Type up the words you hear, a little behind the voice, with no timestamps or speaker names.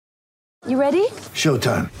You ready?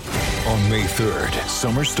 Showtime. On May 3rd,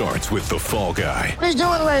 summer starts with The Fall Guy. Let's do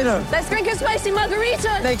it later. Let's drink a spicy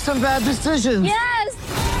margarita. Make some bad decisions. Yes!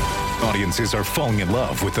 Audiences are falling in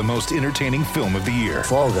love with the most entertaining film of the year.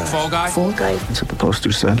 Fall Guy. Fall Guy? Fall guy. That's what the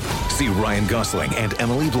poster said. See Ryan Gosling and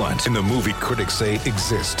Emily Blunt in the movie critics say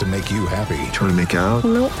exists to make you happy. Trying to make it out?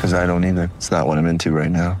 Nope. Because I don't either. It's not what I'm into right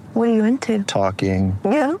now. What are you into? Talking.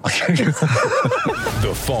 Yeah.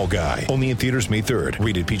 The Fall Guy. Only in theaters May 3rd.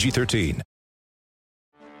 Rated PG-13.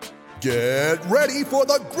 Get ready for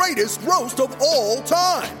the greatest roast of all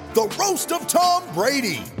time. The Roast of Tom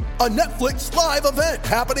Brady. A Netflix live event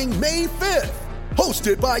happening May 5th.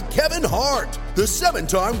 Hosted by Kevin Hart. The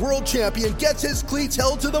 7-time world champion gets his cleats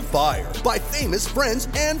held to the fire by famous friends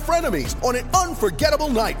and frenemies on an unforgettable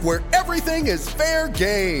night where everything is fair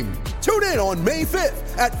game. Tune in on May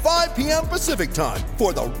 5th at 5 p.m. Pacific time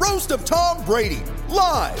for the Roast of Tom Brady.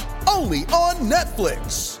 Live only on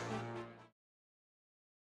Netflix.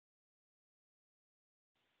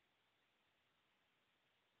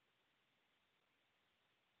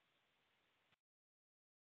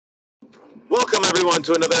 Welcome, everyone,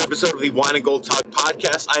 to another episode of the Wine and Gold Talk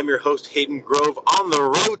podcast. I'm your host, Hayden Grove, on the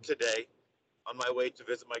road today, on my way to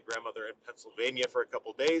visit my grandmother in Pennsylvania for a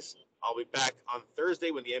couple days. I'll be back on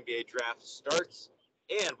Thursday when the NBA draft starts,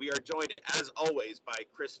 and we are joined, as always, by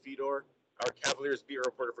Chris Fedor, our Cavaliers beat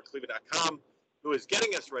reporter for Cleveland.com, who is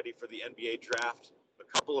getting us ready for the NBA draft.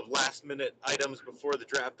 A couple of last-minute items before the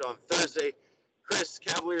draft on Thursday. Chris,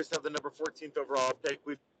 Cavaliers have the number 14th overall pick.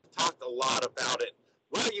 We've talked a lot about it.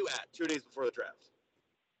 Where are you at 2 days before the draft?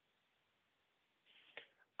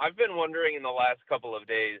 I've been wondering in the last couple of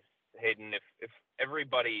days, Hayden, if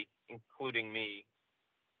everybody, including me,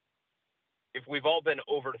 if we've all been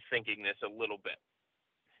overthinking this a little bit.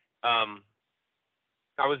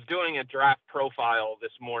 I was doing a draft profile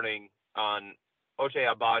this morning on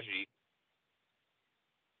Ochai Agbaji,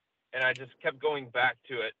 and I just kept going back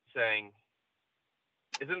to it saying,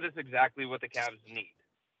 isn't this exactly what the Cavs need?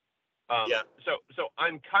 Yeah. So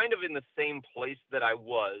I'm kind of in the same place that I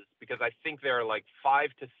was, because I think there are like 5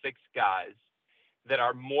 to 6 guys that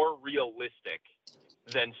are more realistic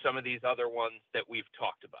than some of these other ones that we've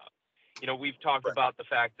talked about. You know, we've talked about the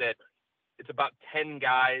fact that it's about 10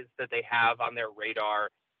 guys that they have on their radar,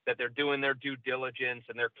 that they're doing their due diligence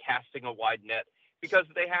and they're casting a wide net because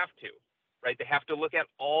they have to, right? They have to look at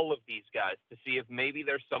all of these guys to see if maybe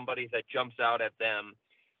there's somebody that jumps out at them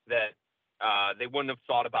that they wouldn't have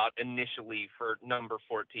thought about initially for number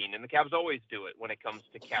 14. And the Cavs always do it when it comes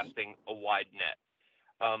to casting a wide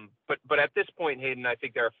net. But at this point, Hayden, I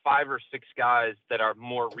think there are 5 or 6 guys that are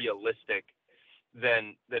more realistic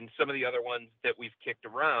than some of the other ones that we've kicked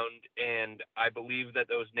around. And I believe that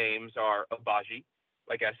those names are Agbaji,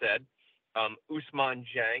 like I said, Ousmane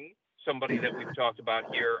Dieng, somebody that we've talked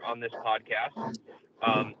about here on this podcast,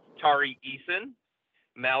 Tari Eason,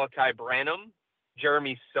 Malachi Branham,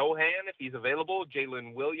 Jeremy Sohan, if he's available,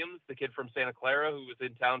 Jalen Williams, the kid from Santa Clara who was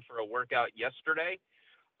in town for a workout yesterday.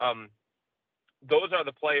 Those are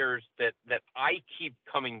the players that I keep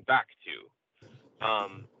coming back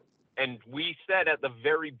to. And we said at the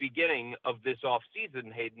very beginning of this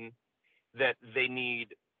offseason, Hayden, that they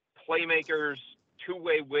need playmakers,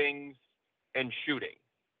 two-way wings, and shooting.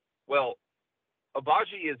 Well,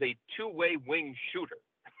 Agbaji is a two-way wing shooter.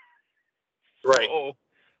 Right. So,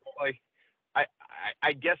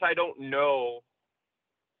 I guess I don't know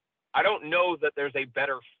that there's a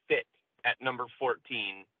better fit at number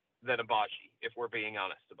 14 than Agbaji, if we're being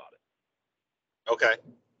honest about it. Okay.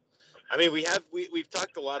 I mean, we've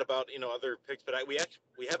talked a lot about, other picks, but we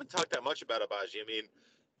haven't talked that much about Agbaji. I mean,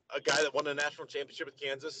 a guy that won a national championship with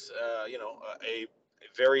Kansas, a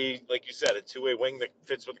very, like you said, a two-way wing that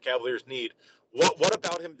fits what the Cavaliers need. What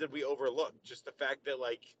about him did we overlook? Just the fact that,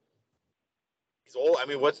 like, he's old. I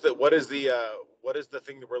mean, what is the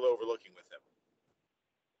thing that we're overlooking with him?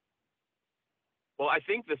 Well, I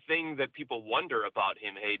think the thing that people wonder about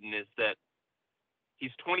him, Hayden, is that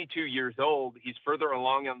he's 22 years old. He's further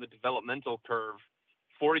along on the developmental curve,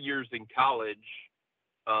 4 years in college.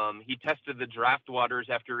 He tested the draft waters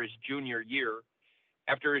after his junior year.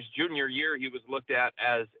 After his junior year, he was looked at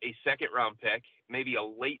as a second-round pick, maybe a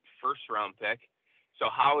late first-round pick. So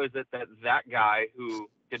how is it that that guy who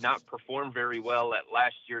did not perform very well at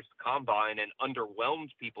last year's combine and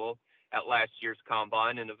underwhelmed people at last year's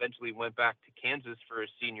combine and eventually went back to Kansas for his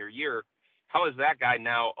senior year, how is that guy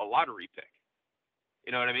now a lottery pick?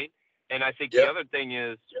 You know what I mean? And I think the other thing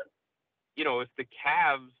is, if the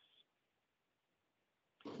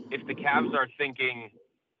Cavs are thinking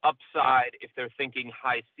upside, if they're thinking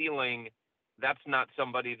high ceiling, that's not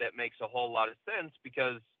somebody that makes a whole lot of sense,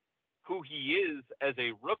 because who he is as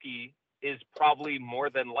a rookie is probably more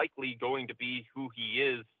than likely going to be who he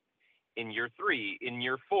is in year 3, in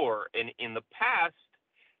year 4. And in the past,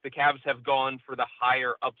 the Cavs have gone for the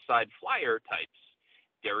higher upside flyer types.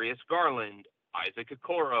 Darius Garland, Isaac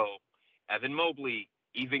Okoro, Evan Mobley,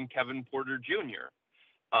 even Kevin Porter Jr.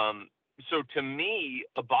 So to me,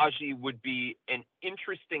 Agbaji would be an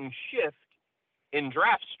interesting shift in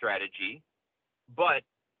draft strategy, but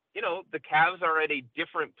the Cavs are at a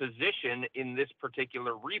different position in this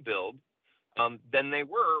particular rebuild than they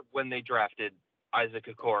were when they drafted Isaac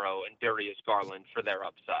Okoro and Darius Garland for their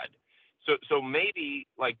upside. So maybe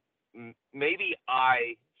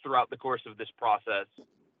I, throughout the course of this process,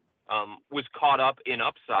 was caught up in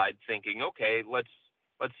upside, thinking, okay, let's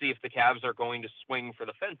see if the Cavs are going to swing for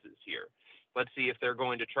the fences here. Let's see if they're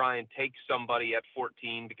going to try and take somebody at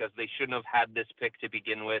 14 because they shouldn't have had this pick to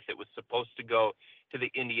begin with. It was supposed to go to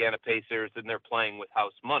the Indiana Pacers, and they're playing with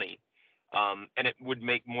house money. And it would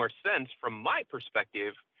make more sense from my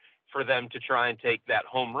perspective for them to try and take that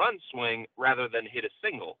home run swing rather than hit a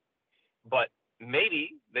single. But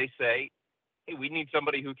maybe they say, hey, we need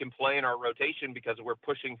somebody who can play in our rotation because we're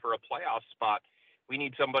pushing for a playoff spot. We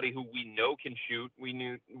need somebody who we know can shoot. We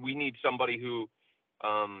need somebody who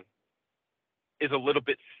is a little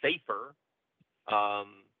bit safer.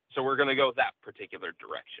 So we're going to go that particular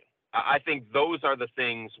direction. I think those are the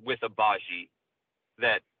things with Agbaji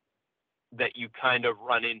that you kind of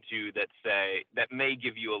run into that may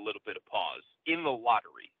give you a little bit of pause in the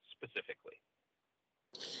lottery specifically.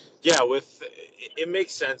 Yeah, it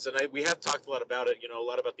makes sense, and we have talked a lot about it. A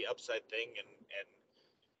lot about the upside thing, and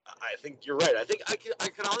I think you're right. I think I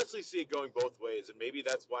can honestly see it going both ways, and maybe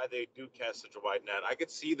that's why they do cast such a wide net. I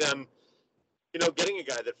could see them, getting a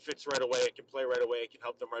guy that fits right away, and can play right away, and can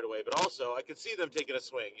help them right away. But also, I could see them taking a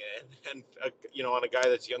swing and on a guy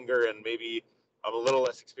that's younger and maybe a little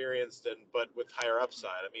less experienced, but with higher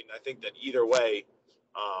upside. I mean, I think that either way,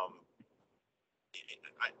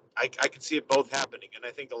 I could see it both happening, and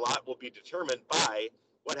I think a lot will be determined by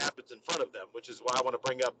what happens in front of them, which is why I want to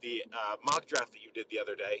bring up the mock draft that you did the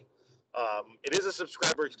other day. It is a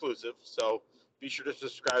subscriber exclusive, so be sure to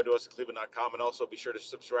subscribe to us at Cleveland.com, and also be sure to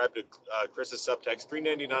subscribe to Chris's Subtext,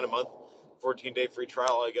 $3.99 a month, 14-day free trial.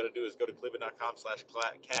 All you got to do is go to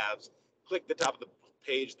Cleveland.com/Cavs, click the top of the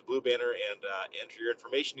page, the blue banner, and enter your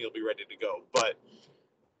information. You'll be ready to go. But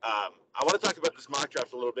I want to talk about this mock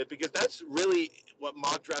draft a little bit because that's really what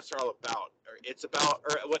mock drafts are all about. It's about,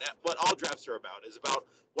 or what all drafts are about, is about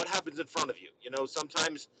what happens in front of you.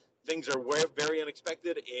 Sometimes things are very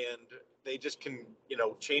unexpected, and they just can,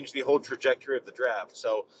 change the whole trajectory of the draft.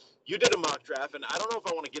 So you did a mock draft, and I don't know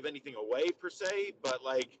if I want to give anything away per se, but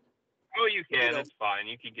oh, you can. It's fine.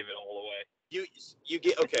 You can give it all away. You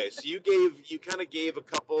get okay. So you kind of gave a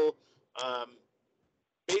couple.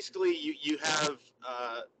 Basically, you have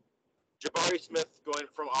Jabari Smith going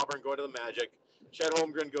from Auburn, going to the Magic. Chet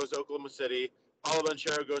Holmgren goes to Oklahoma City. Paulo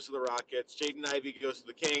Banchero goes to the Rockets. Jaden Ivey goes to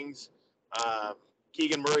the Kings.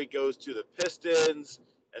 Keegan Murray goes to the Pistons.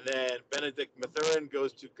 And then Benedict Mathurin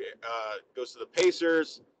goes to the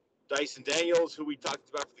Pacers. Dyson Daniels, who we talked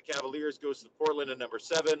about for the Cavaliers, goes to Portland at number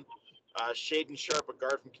 7. Shaedon Sharpe, a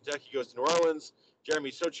guard from Kentucky, goes to New Orleans.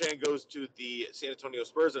 Jeremy Sochan goes to the San Antonio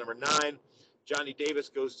Spurs at number 9. Johnny Davis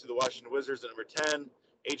goes to the Washington Wizards at number 10.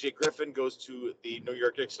 AJ Griffin goes to the New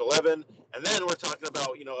York Knicks at 11. And then we're talking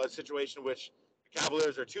about, a situation in which the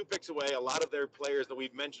Cavaliers are 2 picks away. A lot of their players that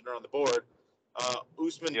we've mentioned are on the board.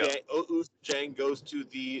 Ousmane Dieng goes to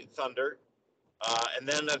the Thunder. And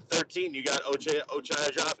then at 13, you got Ochai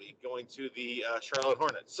Agbaji going to the Charlotte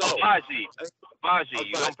Hornets. So Agbaji.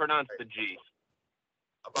 You don't pronounce the G.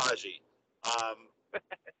 Agbaji.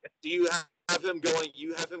 Do you have him going?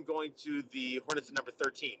 You have him going to the Hornets at number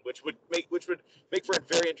 13, which would make for a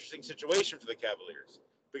very interesting situation for the Cavaliers,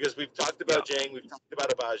 because we've talked about Dieng, we've talked about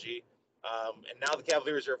Agbaji, and now the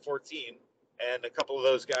Cavaliers are at 14, and a couple of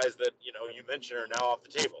those guys that you mentioned are now off the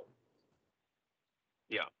table.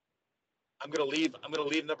 Yeah. I'm gonna leave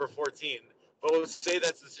number 14, but let's say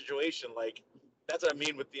that's the situation. That's what I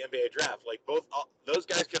mean with the NBA draft. Those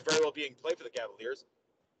guys could very well be in play for the Cavaliers,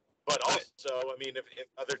 but also, I mean, if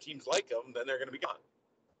other teams like them, then they're gonna be gone.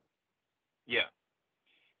 Yeah.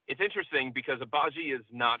 It's interesting because Agbaji is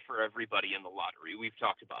not for everybody in the lottery. We've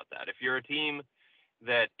talked about that. If you're a team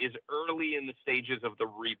that is early in the stages of the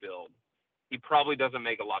rebuild, he probably doesn't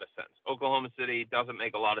make a lot of sense. Oklahoma City doesn't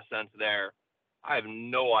make a lot of sense there. I have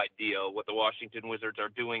no idea what the Washington Wizards are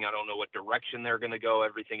doing. I don't know what direction they're going to go.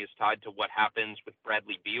 Everything is tied to what happens with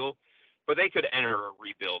Bradley Beal. But they could enter a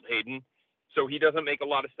rebuild, Hayden. So he doesn't make a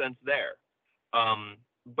lot of sense there.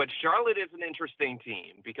 But Charlotte is an interesting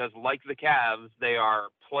team because, like the Cavs, they are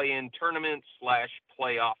play-in tournament /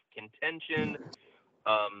 playoff contention.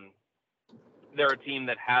 They're a team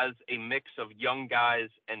that has a mix of young guys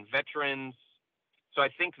and veterans. So I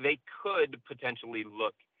think they could potentially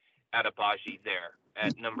look at Agbaji there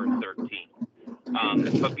at number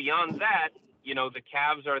 13. But beyond that, the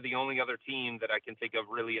Cavs are the only other team that I can think of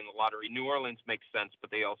really in the lottery. New Orleans makes sense,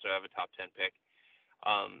 but they also have a top 10 pick.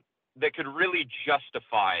 That could really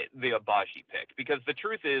justify the Agbaji pick. Because the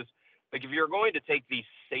truth is, like, if you're going to take these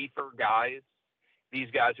safer guys, these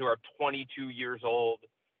guys who are 22 years old,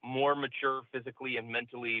 more mature physically and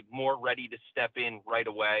mentally, more ready to step in right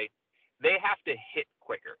away, they have to hit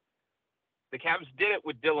quicker. The Cavs did it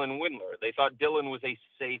with Dylan Windler. They thought Dylan was a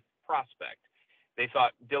safe prospect. They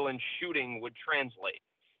thought Dylan's shooting would translate.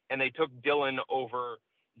 And they took Dylan over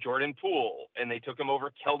Jordan Poole, and they took him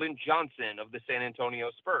over Keldon Johnson of the San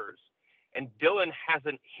Antonio Spurs. And Dylan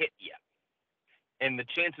hasn't hit yet. And the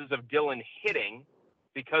chances of Dylan hitting,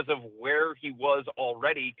 because of where he was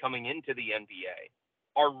already coming into the NBA,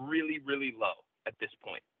 are really, really low at this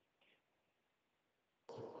point.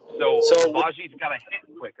 So Agbaji's got to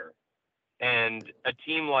hit quicker. And a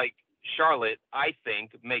team like Charlotte, I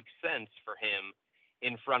think, makes sense for him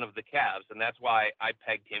in front of the Cavs, and that's why I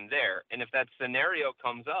pegged him there. And if that scenario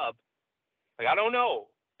comes up, like, I don't know.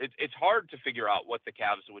 It's hard to figure out what the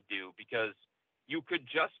Cavs would do, because you could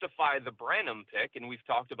justify the Branham pick, and we've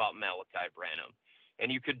talked about Malachi Branham,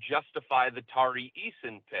 and you could justify the Tari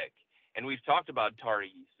Eason pick, and we've talked about Tari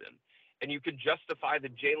Eason, and you could justify the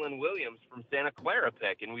Jalen Williams from Santa Clara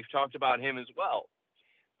pick, and we've talked about him as well.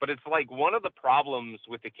 But it's like, one of the problems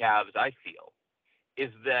with the Cavs, I feel,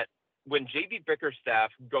 is that when JB Bickerstaff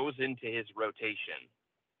goes into his rotation,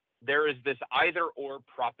 there is this either-or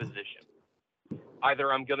proposition.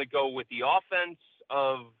 Either I'm going to go with the offense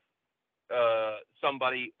of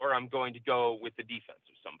somebody, or I'm going to go with the defense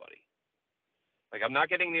of somebody. Like, I'm not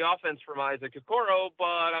getting the offense from Isaac Okoro,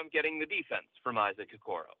 but I'm getting the defense from Isaac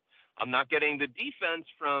Okoro. I'm not getting the defense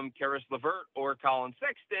from Karis LeVert or Colin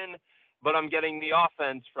Sexton, but I'm getting the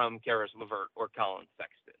offense from Karis LeVert or Colin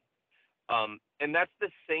Sexton. And that's the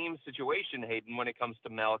same situation, Hayden, when it comes to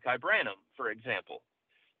Malachi Branham, for example.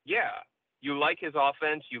 Yeah, you like his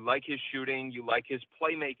offense, you like his shooting, you like his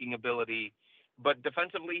playmaking ability, but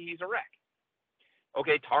defensively, he's a wreck.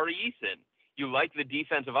 Okay, Tari Eason, you like the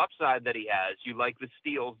defensive upside that he has. You like the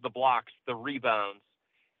steals, the blocks, the rebounds,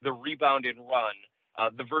 the rebound and run,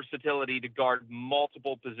 the versatility to guard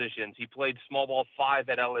multiple positions. He played small ball 5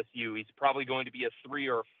 at LSU. He's probably going to be a 3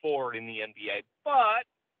 or 4 in the NBA, but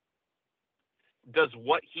does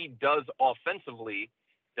what he does offensively,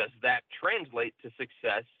 does that translate to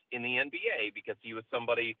success in the NBA? Because he was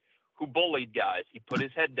somebody who bullied guys. He put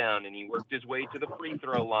his head down and he worked his way to the free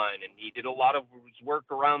throw line, and he did a lot of his work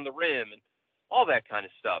around the rim and all that kind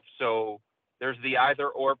of stuff. So there's the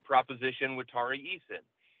either-or proposition with Tari Eason.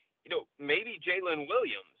 Maybe Jalen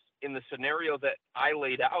Williams, in the scenario that I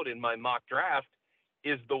laid out in my mock draft,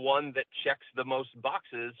 is the one that checks the most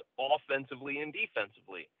boxes offensively and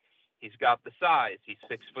defensively. He's got the size. He's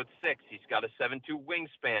 6'6". He's got a 7'2"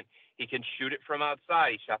 wingspan. He can shoot it from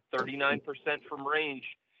outside. He shot 39% from range.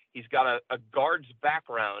 He's got a guard's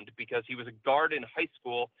background because he was a guard in high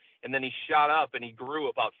school, and then he shot up and he grew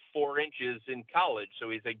about 4 inches in college. So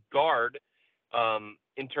he's a guard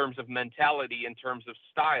in terms of mentality, in terms of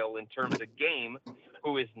style, in terms of game,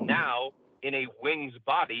 who is now in a wing's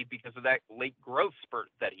body because of that late growth spurt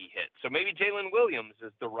that he hit. So maybe Jalen Williams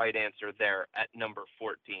is the right answer there at number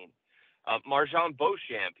 14. MarJon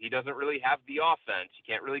Beauchamp, he doesn't really have the offense. You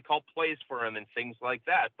can't really call plays for him and things like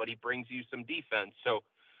that, but he brings you some defense. So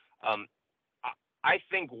I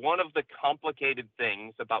think one of the complicated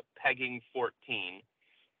things about pegging 14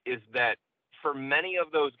 is that for many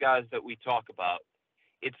of those guys that we talk about,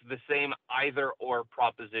 it's the same either-or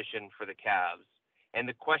proposition for the Cavs. And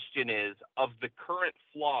the question is, of the current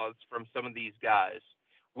flaws from some of these guys,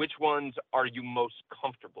 which ones are you most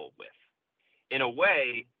comfortable with? In a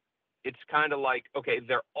way, it's kind of like, okay,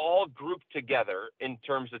 they're all grouped together in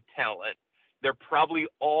terms of talent. They're probably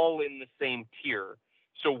all in the same tier.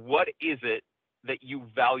 So what is it that you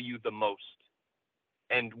value the most?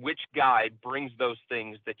 And which guy brings those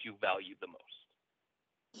things that you value the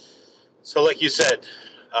most? So like you said,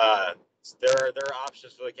 there are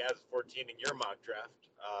options for the Cavs at 14 in your mock draft.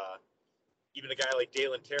 Even a guy like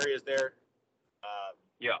Dalen Terry is there.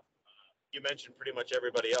 Yeah. You mentioned pretty much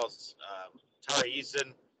everybody else. Tari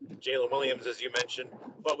Eason, Jalen Williams, as you mentioned.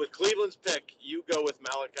 But with Cleveland's pick, you go with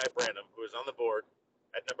Malachi Branham, who is on the board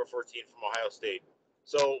at number 14 from Ohio State.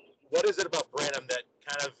 So what is it about Branham that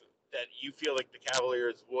you feel like the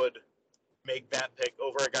Cavaliers would make that pick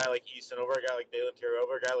over a guy like Easton, over a guy like Dalen Terry,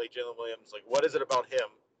 over a guy like Jalen Williams? Like, what is it about him?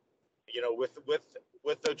 You know, with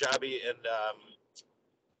Ojabi and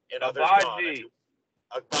others gone.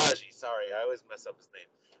 Agbaji, sorry, I always mess up his name.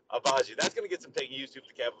 Agbaji, that's going to get some taking use to if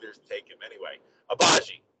the Cavaliers take him anyway.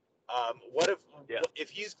 Agbaji, what if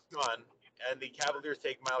he's gone and the Cavaliers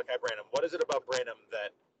take Malachi Branham? What is it about Branham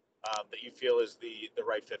that that you feel is the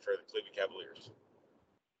right fit for the Cleveland Cavaliers?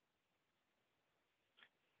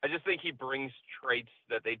 I just think he brings traits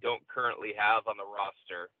that they don't currently have on the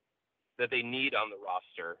roster, that they need on the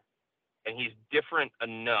roster, and he's different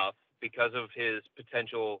enough because of his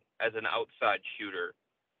potential as an outside shooter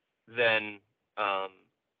than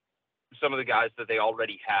some of the guys that they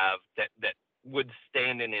already have that would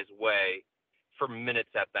stand in his way for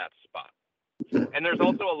minutes at that spot. And there's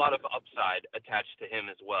also a lot of upside attached to him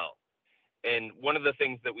as well. And one of the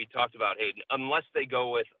things that we talked about, Hayden, unless they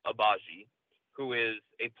go with Agbaji, who is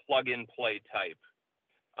a plug-and-play type,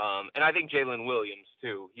 and I think Jalen Williams,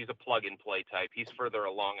 too, he's a plug-and-play type. He's further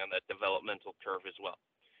along on that developmental curve as well.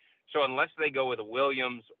 So unless they go with a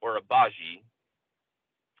Williams or a Agbaji,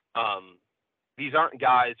 these aren't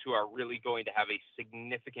guys who are really going to have a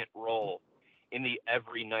significant role in the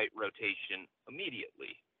every night rotation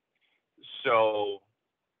immediately. So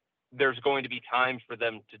there's going to be time for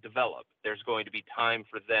them to develop. There's going to be time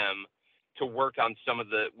for them to work on some of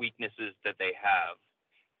the weaknesses that they have,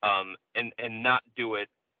 and not do it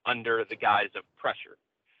under the guise of pressure.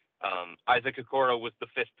 Isaac Okoro was the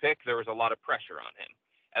 5th pick. There was a lot of pressure on him.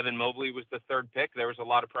 Evan Mobley was the 3rd pick. There was a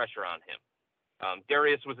lot of pressure on him.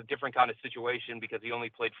 Darius was a different kind of situation because he only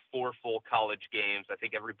played 4 full college games. I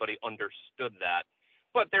think everybody understood that.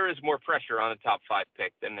 But there is more pressure on a top 5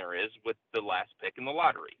 pick than there is with the last pick in the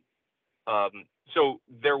lottery. So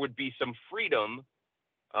there would be some freedom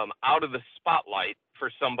out of the spotlight for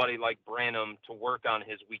somebody like Branham to work on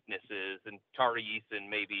his weaknesses, and Tari Eason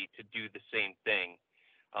maybe to do the same thing.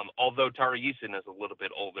 Although Tari Eason is a little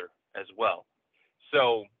bit older as well.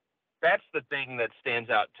 So that's the thing that stands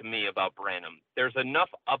out to me about Branham. There's enough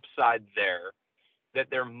upside there that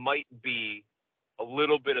there might be a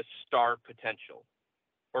little bit of star potential,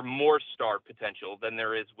 or more star potential than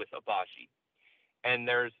there is with Agbaji. And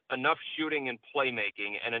there's enough shooting and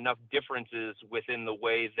playmaking and enough differences within the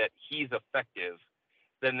way that he's effective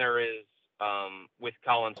than there is with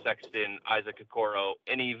Colin Sexton, Isaac Okoro,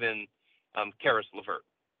 and even Karis LeVert.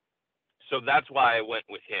 So that's why I went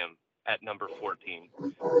with him at number 14.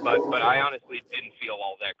 But I honestly didn't feel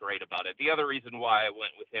all that great about it. The other reason why I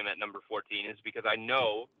went with him at number 14 is because I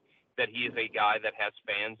know that he is a guy that has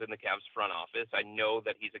fans in the Cavs front office. I know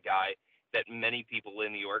that he's a guy that many people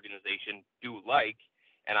in the organization do like,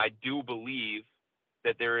 and I do believe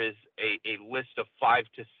that there is a list of 5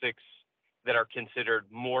 to 6 that are considered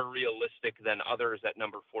more realistic than others at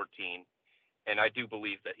number 14, and I do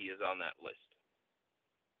believe that he is on that list.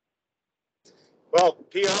 Well,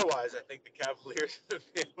 PR-wise, I think the Cavaliers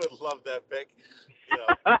would love that pick. You know,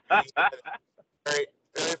 very,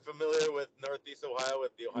 very familiar with Northeast Ohio,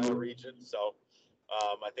 with the Ohio region, so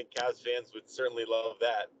I think Cavs fans would certainly love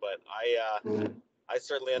that. But I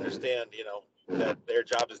certainly understand, you know, that their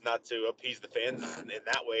job is not to appease the fans in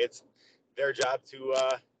that way. It's their job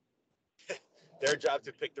to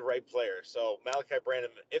pick the right player. So Malachi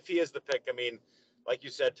Branham, if he is the pick, I mean, like you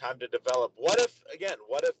said, time to develop. What if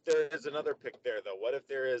there is another pick there, though? What if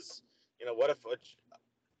there is, you know, what if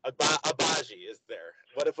Agbaji is there?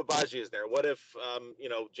 What if Agbaji is there? What if, you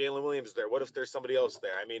know, Jalen Williams is there? What if there's somebody else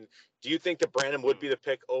there? I mean, do you think that Branham would be the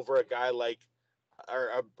pick over a guy like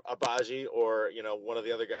Agbaji or, you know, one of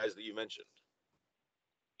the other guys that you mentioned?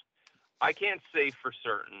 I can't say for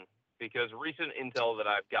certain because recent intel that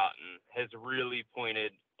I've gotten has really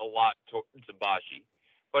pointed a lot towards Agbaji.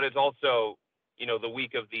 But it's also, you know, the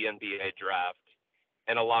week of the NBA draft,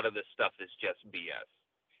 and a lot of this stuff is just BS.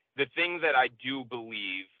 The thing that I do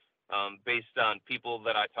believe, based on people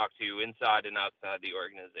that I talk to inside and outside the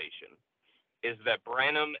organization, is that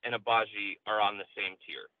Branham and Agbaji are on the same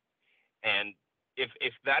tier. And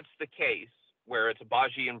if that's the case, where it's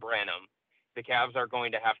Agbaji and Branham, the Cavs are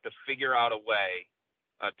going to have to figure out a way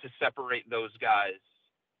to separate those guys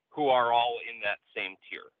who are all in that same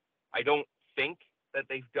tier. I don't think that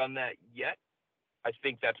they've done that yet. I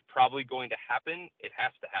think that's probably going to happen. It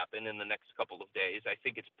has to happen in the next couple of days. I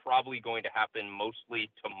think it's probably going to happen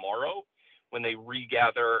mostly tomorrow when they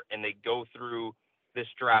regather and they go through this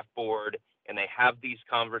draft board and they have these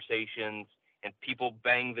conversations and people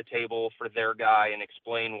bang the table for their guy and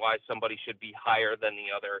explain why somebody should be higher than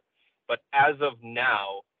the other. But as of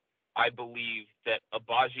now, I believe that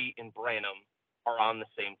Agbaji and Branham are on the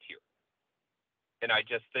same tier. And I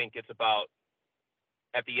just think it's about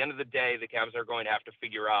at the end of the day, the Cavs are going to have to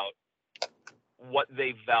figure out what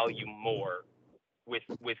they value more with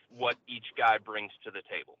what each guy brings to the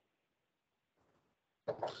table.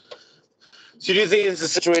 So do you think it's a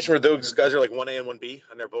situation where those guys are like 1A and 1B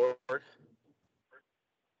on their board?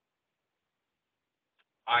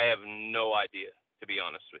 I have no idea, to be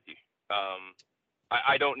honest with you.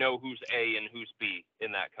 I don't know who's A and who's B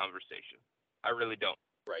in that conversation. I really don't.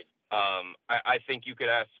 Right. I think you could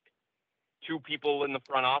ask two people in the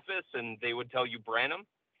front office and they would tell you Branham.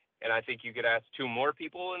 And I think you could ask two more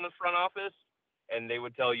people in the front office and they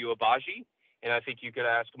would tell you Agbaji. And I think you could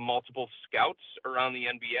ask multiple scouts around the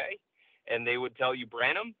NBA and they would tell you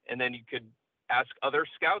Branham. And then you could ask other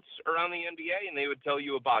scouts around the NBA and they would tell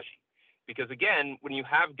you Agbaji. Because again, when you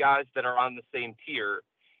have guys that are on the same tier,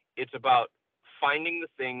 it's about finding the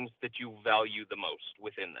things that you value the most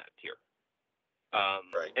within that tier.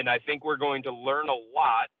 Right. And I think we're going to learn a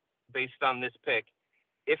lot based on this pick.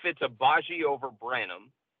 If it's Agbaji over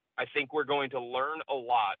Branham, I think we're going to learn a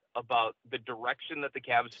lot about the direction that the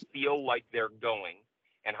Cavs feel like they're going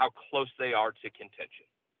and how close they are to contention.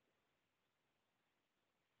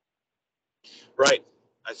 Right.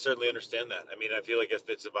 I certainly understand that. I mean, I feel like if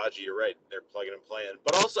it's Agbaji, you're right. They're plugging and playing.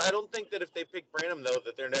 But also, I don't think that if they pick Branham, though,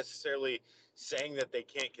 that they're necessarily saying that they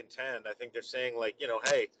can't contend. I think they're saying, like,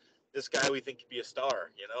 hey, this guy we think could be a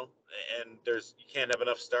star, and you can't have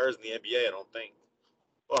enough stars in the NBA, I don't think.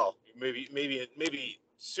 Well, maybe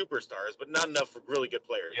superstars, but not enough for really good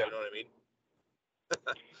players. Yeah. You know what I mean?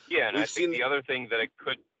 Yeah, and I think the other thing that it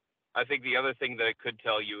could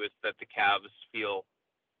tell you is that the Cavs feel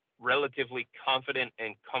relatively confident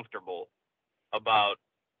and comfortable about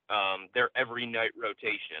their every night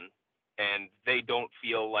rotation, and they don't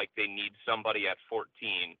feel like they need somebody at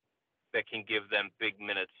 14 that can give them big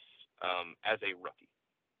minutes as a rookie.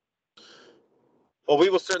 Well, we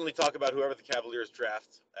will certainly talk about whoever the Cavaliers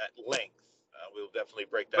draft at length. We'll definitely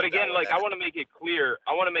break that down. But again, I want to make it clear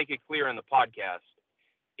in the podcast,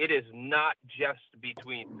 it is not just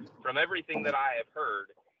from everything that I have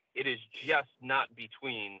heard, it is just not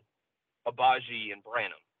between Agbaji and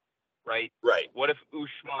Branham, right? Right. What if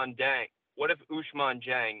Ousmane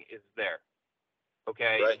Dieng is there?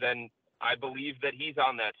 Okay, right. Then I believe that he's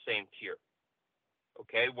on that same tier.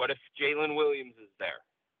 Okay, what if Jalen Williams is there?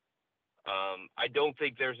 I don't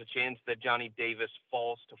think there's a chance that Johnny Davis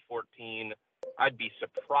falls to 14. I'd be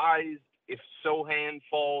surprised if Sohan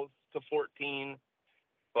falls to 14.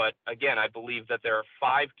 But again, I believe that there are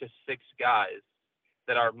 5 to 6 guys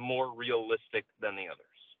that are more realistic than the others.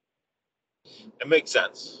 It makes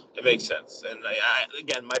sense. And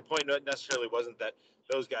again, my point necessarily wasn't that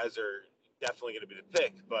those guys are definitely going to be the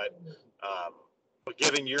pick, but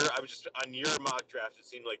given I was just on your mock draft, it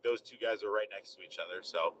seemed like those two guys are right next to each other.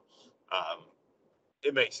 So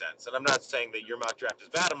it makes sense. And I'm not saying that your mock draft is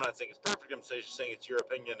bad. I'm not saying it's perfect. I'm just saying it's your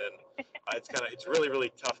opinion, and it's really, really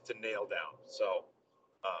tough to nail down. So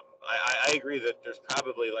I agree that there's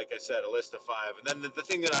probably, like I said, a list of 5. And then the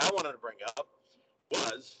thing that I wanted to bring up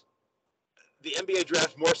was the NBA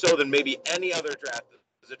draft, more so than maybe any other draft,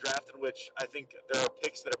 is a draft in which I think there are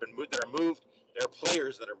picks that are moved. There are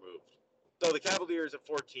players that are moved. So the Cavaliers at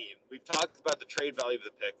 14, we've talked about the trade value of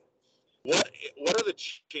the pick. What are the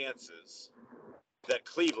chances that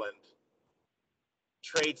Cleveland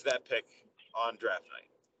trades that pick on draft night?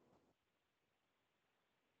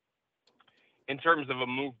 In terms of a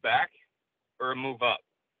move back or a move up?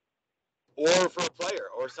 Or for a player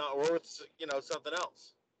or something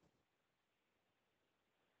else.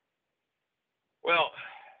 Well,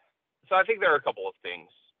 so I think there are a couple of things.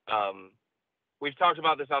 We've talked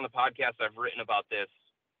about this on the podcast. I've written about this.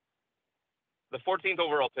 The 14th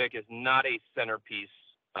overall pick is not a centerpiece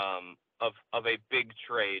of a big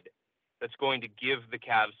trade that's going to give the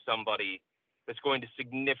Cavs somebody that's going to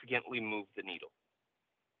significantly move the needle.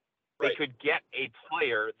 Right. They could get a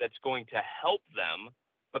player that's going to help them,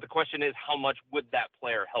 but the question is, how much would that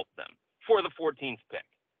player help them for the 14th pick?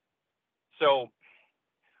 So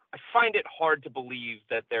I find it hard to believe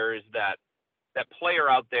that there is that player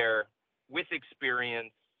out there with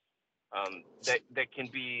experience that can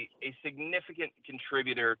be a significant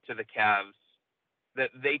contributor to the Cavs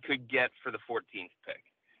that they could get for the 14th pick.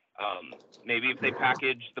 Maybe if they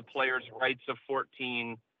package the player's rights of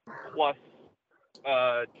 14 plus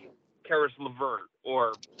Karis LeVert,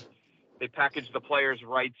 or they package the player's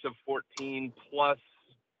rights of 14 plus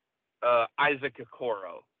Isaac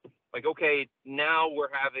Okoro. Like, okay, now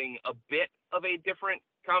we're having a bit of a different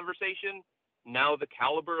conversation. Now the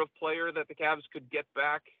caliber of player that the Cavs could get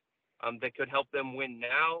back that could help them win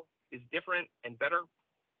now is different and better.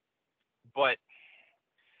 But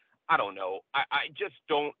I don't know. I just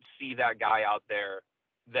don't see that guy out there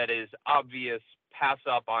that is obvious pass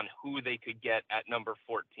up on who they could get at number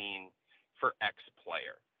 14 for X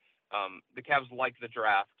player. The Cavs like the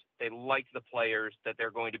draft. They like the players that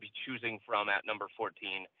they're going to be choosing from at number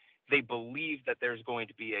 14. They believe that there's going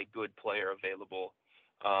to be a good player available.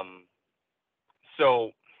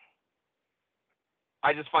 So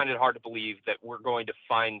I just find it hard to believe that we're going to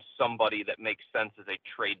find somebody that makes sense as a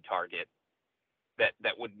trade target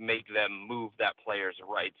that would make them move that player's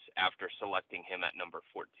rights after selecting him at number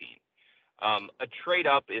 14. A trade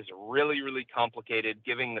up is really, really complicated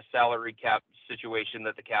given the salary cap situation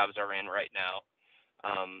that the Cavs are in right now.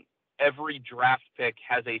 Every draft pick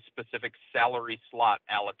has a specific salary slot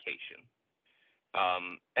allocation.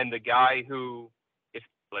 And the guy who, if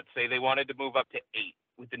let's say they wanted to move up to 8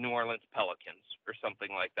 with the New Orleans Pelicans or something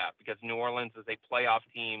like that, because New Orleans is a playoff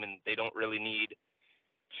team and they don't really need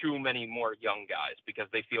too many more young guys because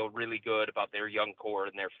they feel really good about their young core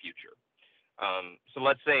and their future. So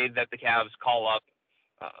let's say that the Cavs call up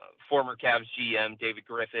former Cavs GM David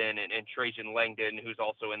Griffin and Trajan Langdon, who's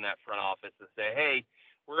also in that front office, and say, hey,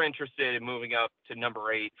 we're interested in moving up to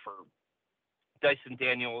number 8 for Dyson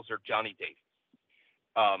Daniels or Johnny Davis.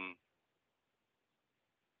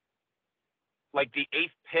 Like the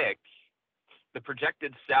 8th pick, the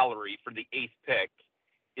projected salary for the 8th pick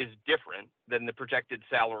is different than the projected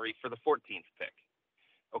salary for the 14th pick.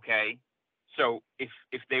 Okay? So if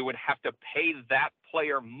they would have to pay that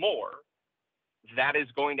player more, that is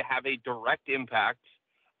going to have a direct impact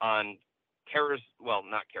on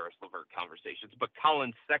not Karis LeVert conversations, but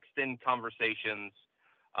Colin Sexton conversations,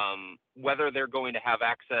 whether they're going to have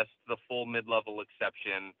access to the full mid-level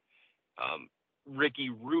exception, Ricky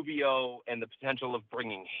Rubio and the potential of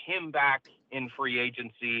bringing him back in free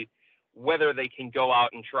agency, whether they can go out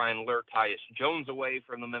and try and lure Tyus Jones away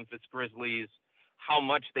from the Memphis Grizzlies, how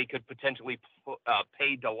much they could potentially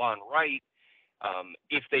pay DeLon Wright,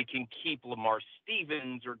 if they can keep Lamar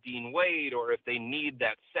Stevens or Dean Wade, or if they need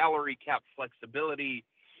that salary cap flexibility.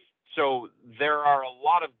 So there are a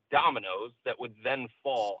lot of dominoes that would then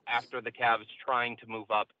fall after the Cavs trying to move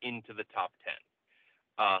up into the top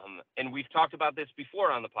 10. And we've talked about this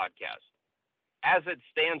before on the podcast. As it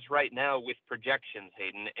stands right now with projections,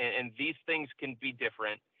 Hayden, and these things can be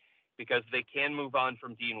different because they can move on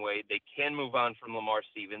from Dean Wade, they can move on from Lamar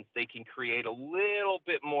Stevens, they can create a little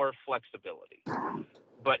bit more flexibility.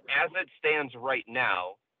 But as it stands right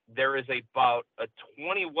now, there is about a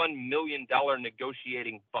 $21 million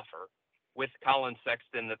negotiating buffer with Colin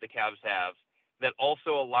Sexton that the Cavs have that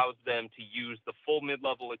also allows them to use the full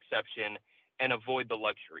mid-level exception and avoid the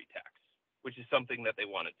luxury tax, which is something that they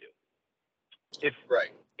want to do. If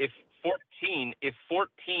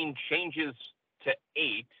 14 changes to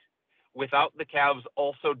 8 without the Cavs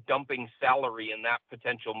also dumping salary in that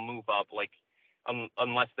potential move up, like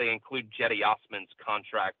unless they include Jetty Osman's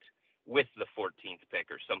contract with the 14th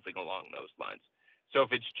pick or something along those lines. So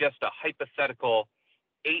if it's just a hypothetical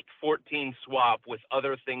 8-14 swap with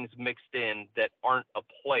other things mixed in that aren't a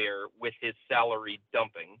player with his salary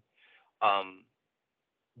dumping,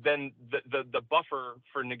 then the buffer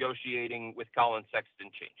for negotiating with Colin Sexton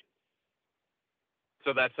changes.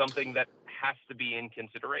 So that's something that has to be in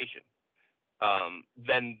consideration.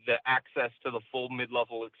 Then the access to the full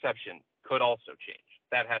mid-level exception could also change.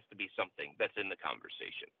 That has to be something that's in the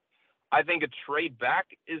conversation. I think a trade back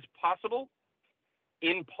is possible,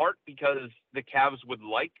 in part because the Cavs would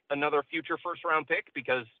like another future first-round pick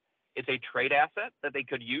because it's a trade asset that they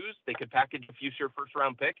could use. They could package a future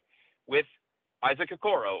first-round pick with Isaac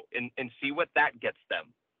Okoro and see what that gets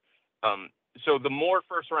them. So the more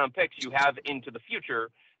first-round picks you have into the future,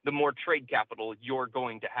 the more trade capital you're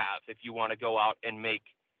going to have if you want to go out and make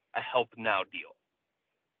a help now deal.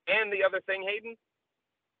 And the other thing, Hayden,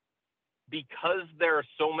 because there are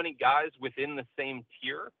so many guys within the same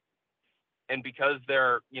tier, and because there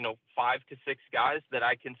are, 5 to 6 guys that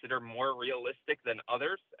I consider more realistic than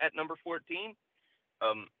others at number 14,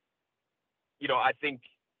 I think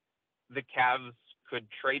the Cavs could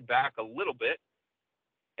trade back a little bit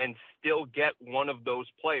and still get one of those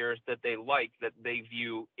players that they like, that they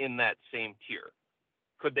view in that same tier.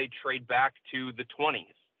 Could they trade back to the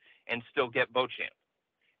 20s and still get Beauchamp?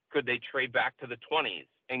 Could they trade back to the 20s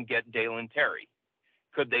and get Dalen Terry?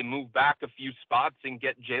 Could they move back a few spots and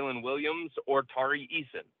get Jalen Williams or Tari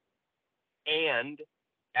Eason and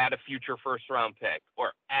add a future first-round pick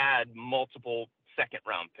or add multiple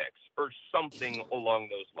second-round picks or something along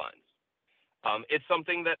those lines? It's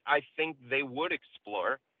something that I think they would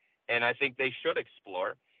explore, and I think they should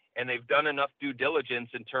explore, and they've done enough due diligence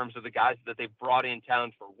in terms of the guys that they've brought in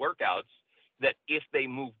town for workouts that if they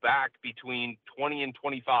move back between 20 and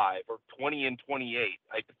 25 or 20 and 28,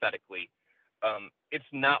 hypothetically, it's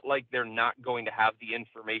not like they're not going to have the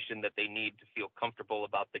information that they need to feel comfortable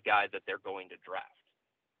about the guy that they're going to draft.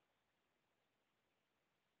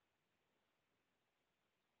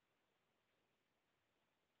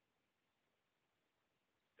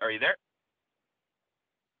 Are you there?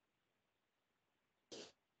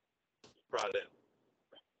 Brought in.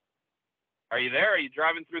 Are you there? Are you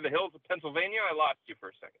driving through the hills of Pennsylvania? I lost you for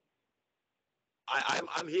a second.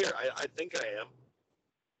 I'm here. I think I am.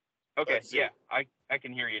 Okay, yeah, I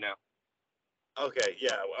can hear you now. Okay,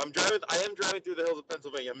 yeah, I am driving through the hills of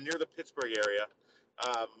Pennsylvania. I'm near the Pittsburgh area.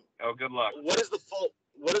 Oh, good luck. What is the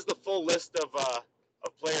full list of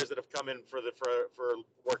players that have come in for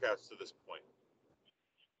workouts to this point?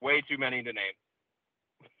 Way too many to name.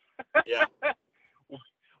 Yeah.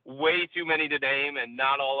 Way too many to name, and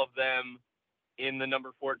not all of them in the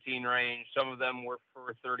number 14 range. Some of them were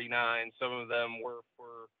for 39. Some of them were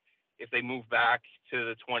for if they move back to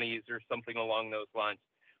the 20s or something along those lines.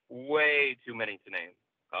 Way too many to name.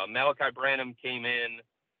 Malachi Branham came in.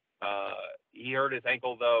 He hurt his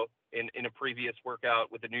ankle, though, in a previous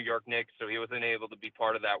workout with the New York Knicks, so he wasn't able to be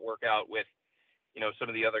part of that workout with, some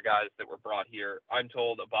of the other guys that were brought here. I'm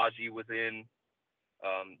told Abaji was in.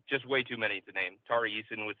 Just way too many to name. Tari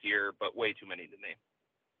Eason was here, but way too many to name.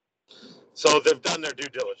 So they've done their due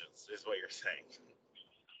diligence, is what you're saying.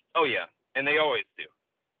 Oh, yeah, and they always do.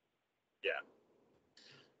 Yeah.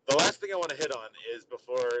 The last thing I want to hit on is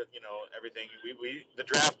before, everything, the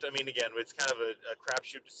draft, I mean, again, it's kind of a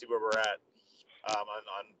crapshoot to see where we're at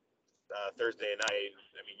on Thursday night.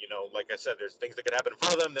 I mean, like I said, there's things that could happen in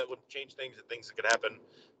front of them that would change things and things that could happen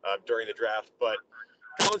during the draft. But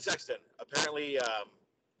Collin Sexton, apparently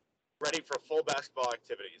ready for full basketball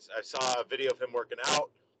activities. I saw a video of him working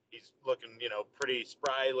out. He's looking, pretty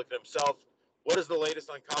spry, looking at himself. What is the latest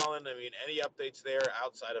on Collin? I mean, any updates there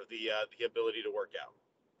outside of the ability to work out?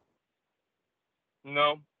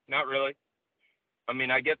 No, not really. I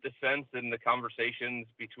mean, I get the sense in the conversations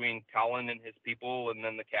between Collin and his people and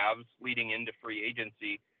then the Cavs leading into free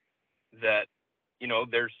agency that,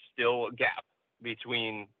 there's still a gap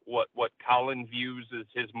between what Collin views as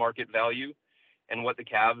his market value and what the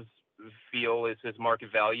Cavs feel is his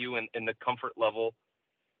market value and the comfort level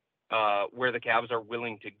where the Cavs are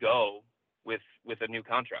willing to go with a new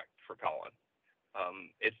contract for Collin.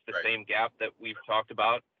 It's the same gap that we've talked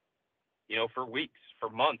about, for weeks, for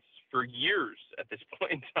months, for years at this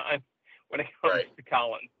point in time when it comes to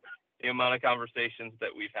Collin. The amount of conversations that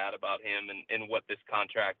we've had about him and what this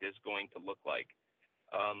contract is going to look like.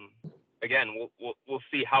 Again, we'll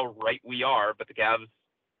see how right we are, but the Cavs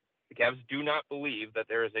do not believe that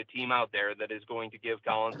there is a team out there that is going to give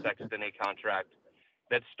Collin Sexton a contract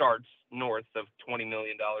that starts north of $20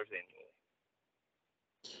 million annually.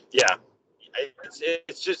 Yeah,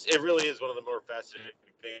 it's just, it really is one of the more fascinating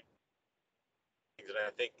things, and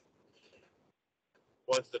I think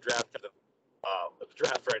once the draft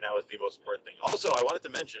right now is the most important thing. Also, I wanted to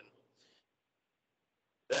mention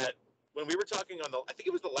that when we were talking on I think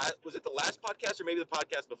it was the last podcast or maybe the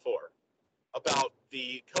podcast before about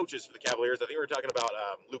the coaches for the Cavaliers. I think we were talking about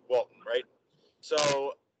Luke Walton, right?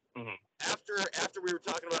 So after we were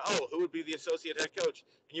talking about, who would be the associate head coach?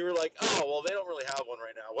 And you were like, well, they don't really have one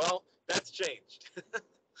right now. Well, that's changed.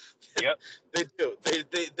 Yep. They do.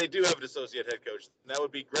 They do have an associate head coach. And that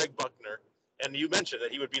would be Greg Buckner. And you mentioned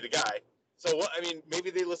that he would be the guy. So, maybe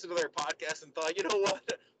they listened to their podcast and thought, you know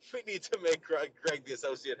what? We need to make Greg the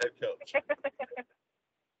associate head coach.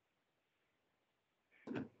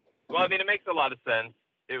 Well, it makes a lot of sense.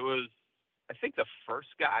 It was, I think, the first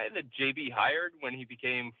guy that JB hired when he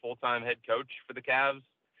became full-time head coach for the Cavs.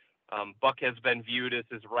 Buck has been viewed as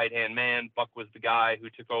his right-hand man. Buck was the guy who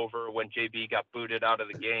took over when JB got booted out of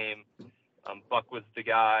the game. Buck was the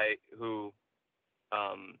guy who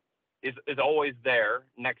is always there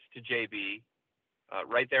next to JB,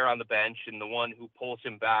 right there on the bench, and the one who pulls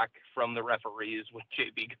him back from the referees when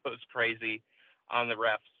JB goes crazy on the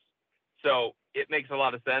refs. So it makes a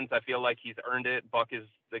lot of sense. I feel like he's earned it. Buck is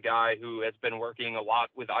the guy who has been working a lot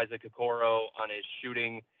with Isaac Okoro on his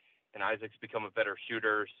shooting, and Isaac's become a better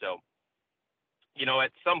shooter. So,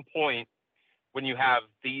 at some point when you have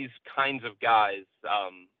these kinds of guys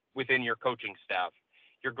within your coaching staff,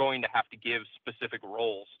 you're going to have to give specific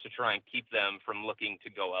roles to try and keep them from looking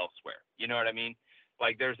to go elsewhere. You know what I mean?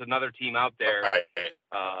 Like there's another team out there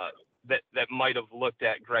that might have looked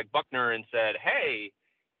at Greg Buckner and said, hey,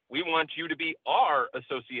 we want you to be our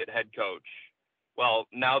associate head coach. Well,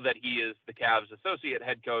 now that he is the Cavs associate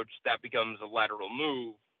head coach, that becomes a lateral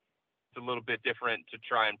move. It's a little bit different to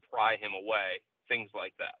try and pry him away, things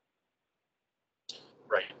like that.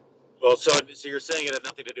 Right. Well, so you're saying it had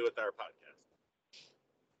nothing to do with our podcast.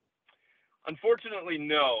 Unfortunately,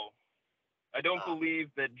 no. I don't believe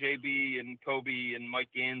that JB and Kobe and Mike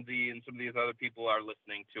Gansey and some of these other people are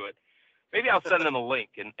listening to it. Maybe I'll send them a link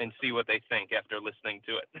and see what they think after listening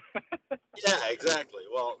to it. Yeah, exactly.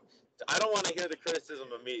 Well, I don't want to hear the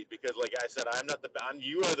criticism of me because, like I said,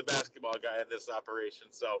 you are the basketball guy in this operation.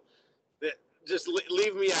 So just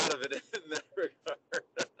leave me out of it in that regard.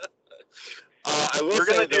 I will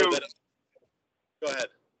say, though, that... Go ahead.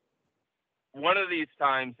 One of these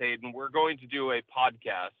times, Hayden, we're going to do a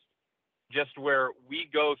podcast just where we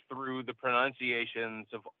go through the pronunciations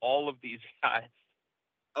of all of these guys.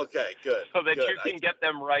 Okay, good. So that you can get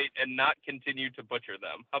them right and not continue to butcher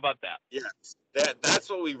them. How about that? Yes, that's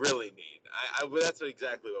what we really need. That's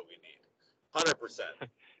exactly what we need. 100%.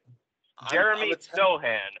 Jeremy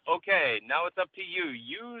Sohan. Okay, now it's up to you.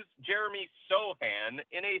 Use Jeremy Sohan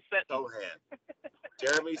in a sentence. Sohan.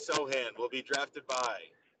 Jeremy Sohan will be drafted by.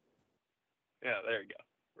 Yeah, there you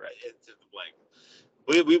go. Right. It's the blank.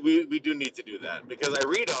 We do need to do that because I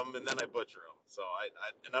read them and then I butcher them. So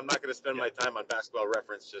I'm not going to spend my time on Basketball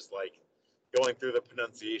Reference just like going through the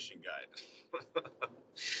pronunciation guide.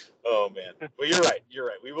 Oh man, but you're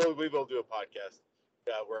right. We will do a podcast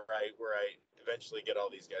where I eventually get all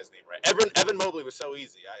these guys' names right. Evan Mobley was so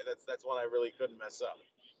easy. That's one I really couldn't mess up.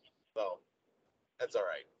 So that's all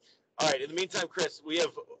right. All right. In the meantime, Chris, we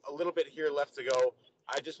have a little bit here left to go.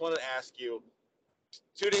 I just want to ask you,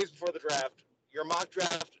 2 days before the draft, your mock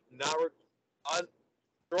draft, now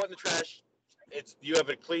throw it in the trash. You have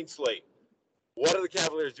a clean slate. What are the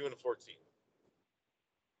Cavaliers doing at 14?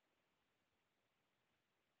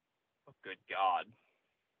 Oh, good God.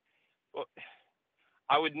 Well,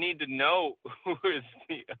 I would need to know who is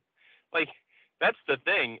that's the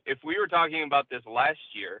thing. If we were talking about this last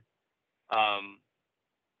year,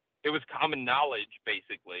 it was common knowledge,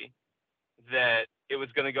 basically, that it was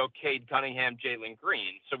going to go Cade Cunningham, Jalen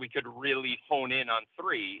Green. So we could really hone in on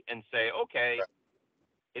 3 and say, okay,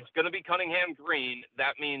 it's going to be Cunningham Green.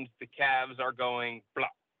 That means the Cavs are going blah,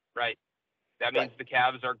 right? That means the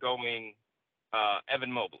Cavs are going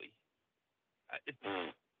Evan Mobley. I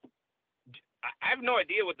have no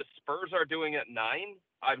idea what the Spurs are doing at 9.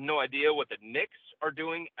 I have no idea what the Knicks are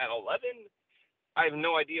doing at 11. I have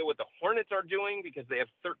no idea what the Hornets are doing because they have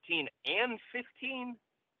 13 and 15.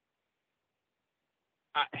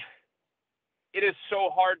 It is so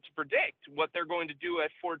hard to predict what they're going to do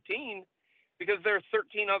at 14 because there are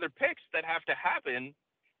 13 other picks that have to happen.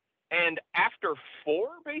 And after 4,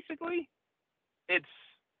 basically, it's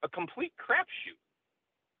a complete crapshoot.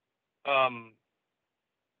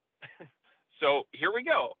 So here we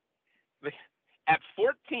go. At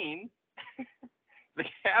 14, the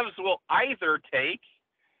Cavs will either take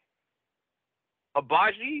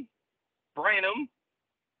Agbaji, Branham,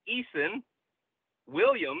 Eason,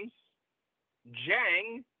 Williams,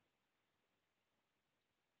 Jang,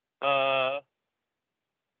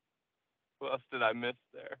 who else did I miss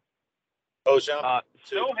there? Sohan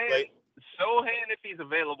if he's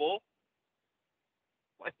available.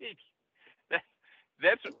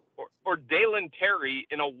 That's or Dalen Terry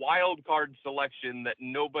in a wild card selection that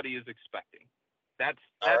nobody is expecting. That's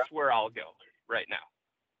where I'll go right now.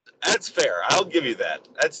 That's fair. I'll give you that.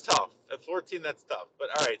 That's tough. At 14, that's tough. But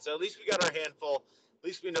all right, so at least we got our handful. At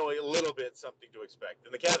least we know a little bit something to expect.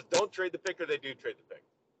 And the Cavs don't trade the pick, or they do trade the pick?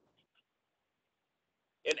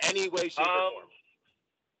 In any way, shape, or form?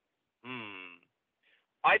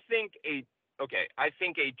 I think a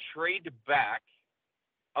trade back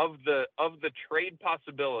of the trade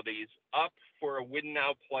possibilities up for a win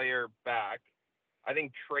now player back. I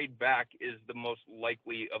think trade back is the most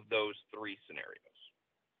likely of those 3 scenarios.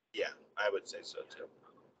 Yeah, I would say so too.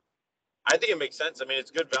 I think it makes sense. I mean,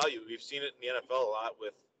 it's good value. We've seen it in the NFL a lot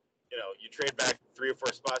with, you trade back 3 or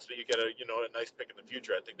 4 spots, but you get a nice pick in the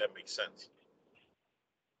future. I think that makes sense.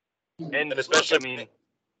 And especially,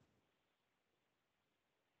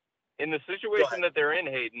 in the situation that they're in,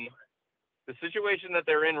 Hayden, the situation that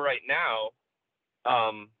they're in right now,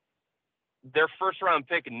 their first-round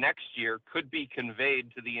pick next year could be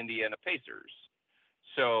conveyed to the Indiana Pacers.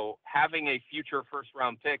 So having a future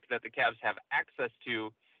first-round pick that the Cavs have access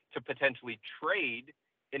to potentially trade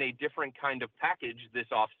in a different kind of package this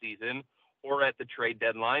offseason or at the trade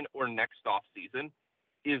deadline or next offseason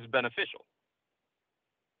is beneficial.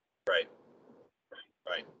 Right.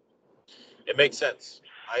 It makes sense.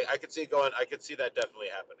 I could see that definitely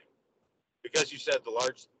happening. Because you said the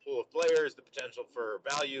large pool of players, the potential for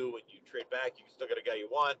value, when you trade back, you can still get a guy you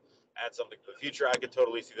want, add something for the future. I could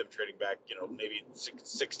totally see them trading back, maybe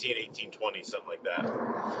 16, 18, 20, something like that.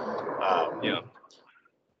 Yeah.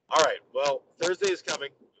 All right. Well, Thursday is coming.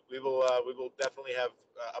 We will definitely have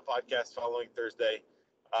a podcast following Thursday.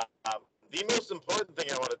 the most important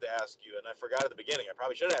thing I wanted to ask you, and I forgot at the beginning. I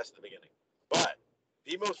probably should have asked at the beginning. But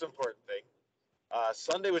the most important thing,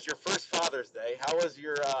 Sunday was your first Father's Day. How was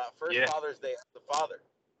your first Father's Day as a father?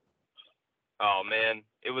 Oh, man,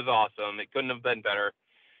 it was awesome. It couldn't have been better.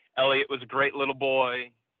 Elliot was a great little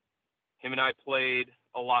boy. Him and I played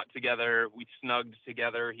a lot together. We snugged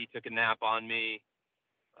together. He took a nap on me.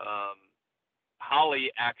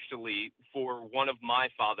 Holly, actually, for one of my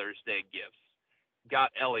Father's Day gifts,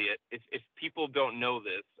 got Elliot. If people don't know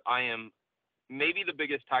this, I am maybe the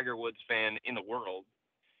biggest Tiger Woods fan in the world.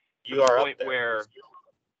 You are the up point there. Where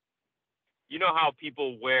you know how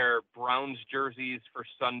people wear Browns jerseys for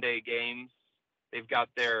Sunday games? They've got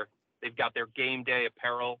their game day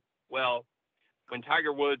apparel. Well, when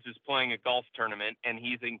Tiger Woods is playing a golf tournament and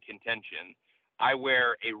he's in contention, I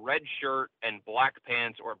wear a red shirt and black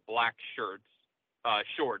pants or black shorts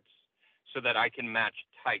so that I can match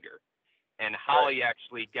Tiger. And Holly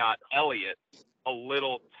actually got Elliot a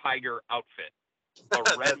little Tiger outfit, a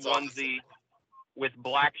red onesie with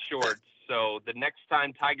black shorts. So the next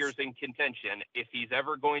time Tiger's in contention, if he's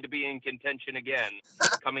ever going to be in contention again,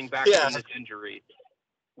 coming back from this injury,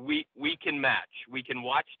 we can match. We can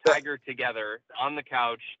watch Tiger together on the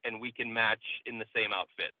couch, and we can match in the same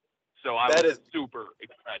outfit. So I was super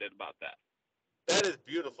excited about that. That is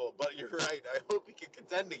beautiful, but you're right. I hope he can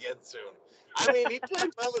contend again soon. I mean, he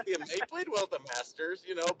played well at the Masters,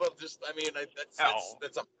 but just, I mean, that's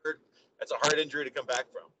a hard injury to come back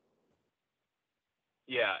from.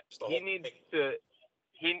 Yeah, he needs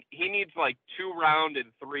like 2-round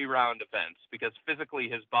and 3-round events because physically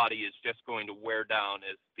his body is just going to wear down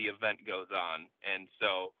as the event goes on. And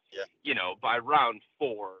so, by round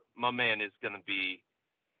 4, my man is going to be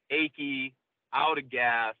achy, out of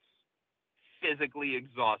gas, physically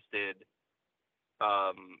exhausted.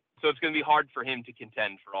 So it's going to be hard for him to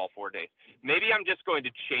contend for all 4 days. Maybe I'm just going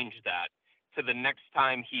to change that to the next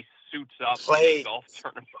time he suits up in a golf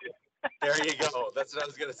tournament. There you go. That's what I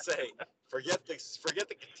was going to say. Forget the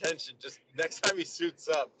contention. Just next time he suits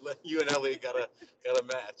up, you and Elliot got a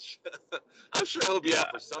match. I'm sure he'll be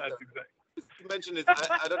up for something. That's exactly. You mentioned it.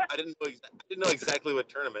 I didn't know exactly what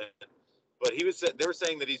tournament, but they were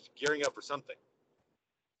saying that he's gearing up for something.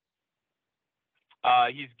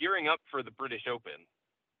 He's gearing up for the British Open.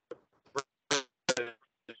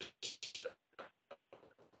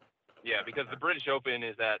 Yeah, because the British Open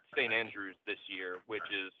is at St. Andrews this year, which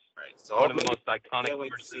is one of the most iconic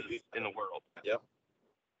courses in the world. Yep.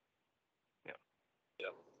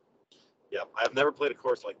 I've never played a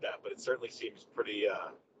course like that, but it certainly seems pretty.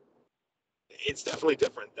 It's definitely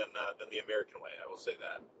different than the American way. I will say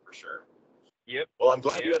that for sure. Yep. Well, I'm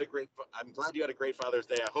glad you had a great Father's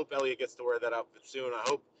Day. I hope Elliot gets to wear that outfit soon. I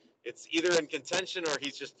hope it's either in contention or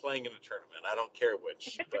he's just playing in a tournament. I don't care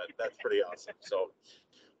which, but that's pretty awesome. So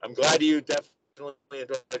I'm glad you definitely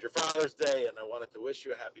enjoyed your Father's Day, and I wanted to wish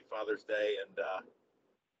you a happy Father's Day. And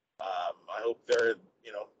I hope there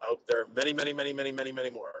are many, many, many, many, many, many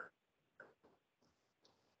more.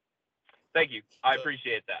 Thank you. I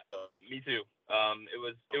appreciate that. Me too.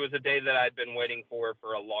 It was a day that I'd been waiting for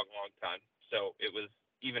a long, long time. So it was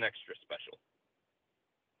even extra special.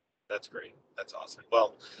 That's great. That's awesome.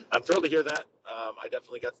 Well, I'm thrilled to hear that. I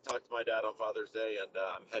definitely got to talk to my dad on Father's Day, and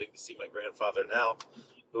I'm heading to see my grandfather now,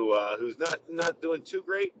 who's not doing too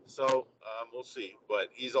great. So we'll see. But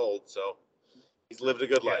he's old, so he's lived a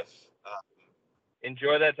good life.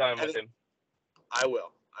 Enjoy that time with him. I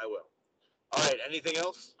will. All right. Anything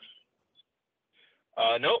else?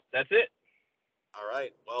 Nope. That's it. All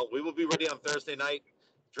right. Well, we will be ready on Thursday night.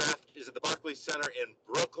 Draft is at the Barclays Center in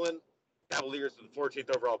Brooklyn. Cavaliers with the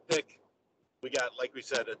 14th overall pick. We got, like we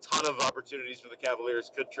said, a ton of opportunities for the Cavaliers.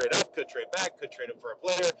 Could trade up, could trade back, could trade up for a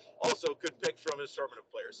player. Also could pick from an assortment of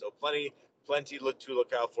players. So plenty to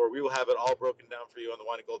look out for. We will have it all broken down for you on the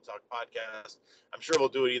Wine and Gold Talk podcast. I'm sure we'll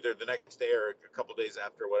do it either the next day or a couple days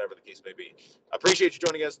after, whatever the case may be. I appreciate you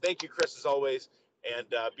joining us. Thank you, Chris, as always. And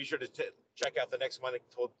be sure to check out the next Wine and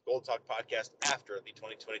Gold Talk podcast after the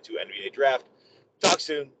 2022 NBA Draft. Talk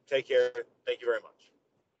soon. Take care. Thank you very much.